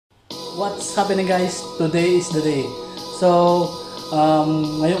What's happening guys? Today is the day. So,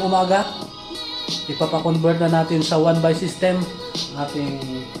 ngayong umaga, ipapakonvert na natin sa 1x system ating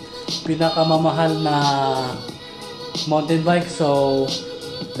pinakamamahal na mountain bike. So,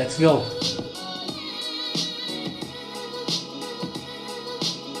 let's go!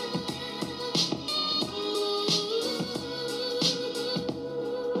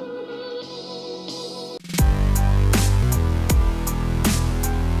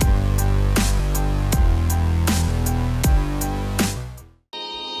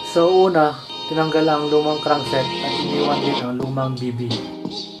 So una, tinanggal ang lumang crankset at iniwan din ang lumang BB.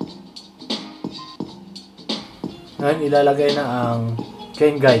 Ngayon ilalagay na ang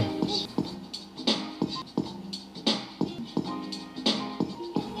chain guide.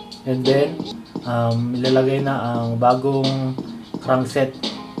 And then, ilalagay na ang bagong crankset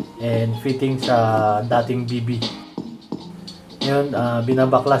and fitting sa dating BB. Ngayon,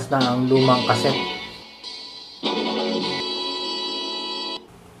 binabaklas na ang lumang cassette.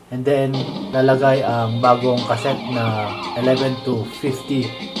 And then, lalagay ang bagong cassette na 11 to 50.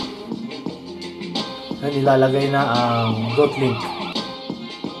 And ilalagay na ang dot link.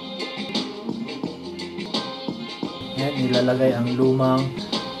 And ilalagay ang lumang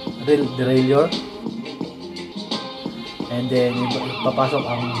derailleur. And then, ipapasok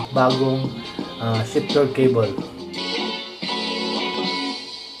ang bagong shifter cable.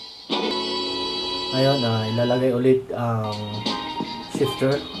 Ngayon, ilalagay ulit ang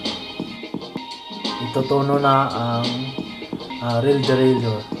shifter. Itutuno na ang rail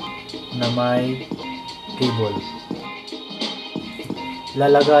derailleur na may cable.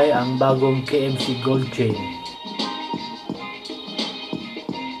 Lalagay ang bagong KMC gold chain.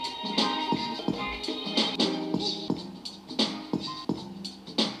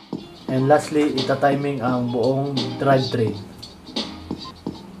 And lastly, itatiming ang buong drivetrain.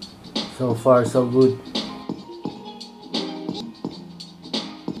 So far, so good.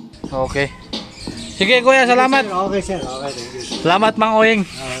 Okay. Sige kuya, salamat. Okay sir, okay, thank you. Salamat Mang Oing.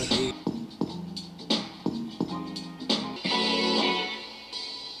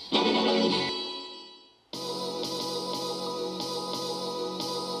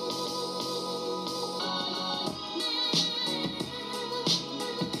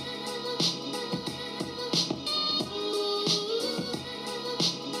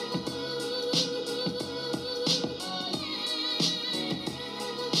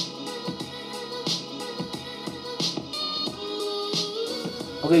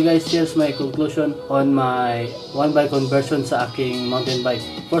 Okay guys, here's my conclusion on my 1x conversion sa aking mountain bike.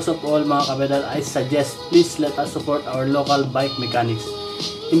 First of all mga kabedal, I suggest please let us support our local bike mechanics.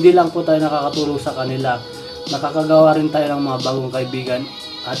 Hindi lang po tayo nakakatulong sa kanila, nakakagawa rin tayo ng mga bagong kaibigan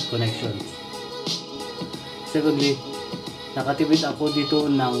at connections. Secondly, nakatipid ako dito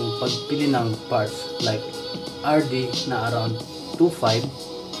ng pagpili ng parts like RD na around 2.5,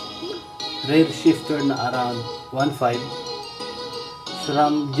 rear shifter na around 1.5,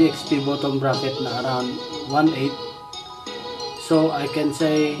 SRAM GXP bottom bracket na around 1.8. So I can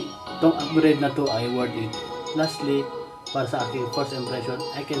say itong upgrade na to ay worth it. Lastly, para sa aking first impression,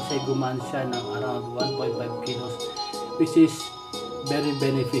 I can say gumaan siya ng around 1.5 kilos, which is very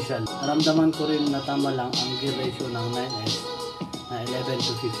beneficial. Naramdaman ko rin na tama lang ang gear ratio ng 9S na 11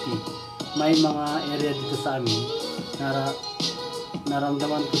 to 50. May mga area dito sa amin na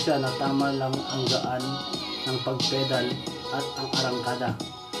naramdaman ko siya na tama lang ang gaan ng pagpedal at ang arangkada.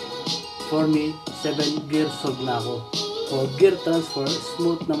 For me, 7 gears solve na ako. For gear transfer,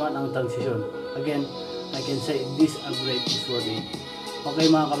 smooth naman ang transition. Again, I can say this upgrade is worth it.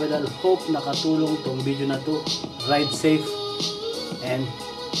 Okay mga kabedal, hope nakatulong tong video na to. Ride safe and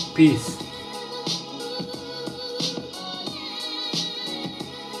peace.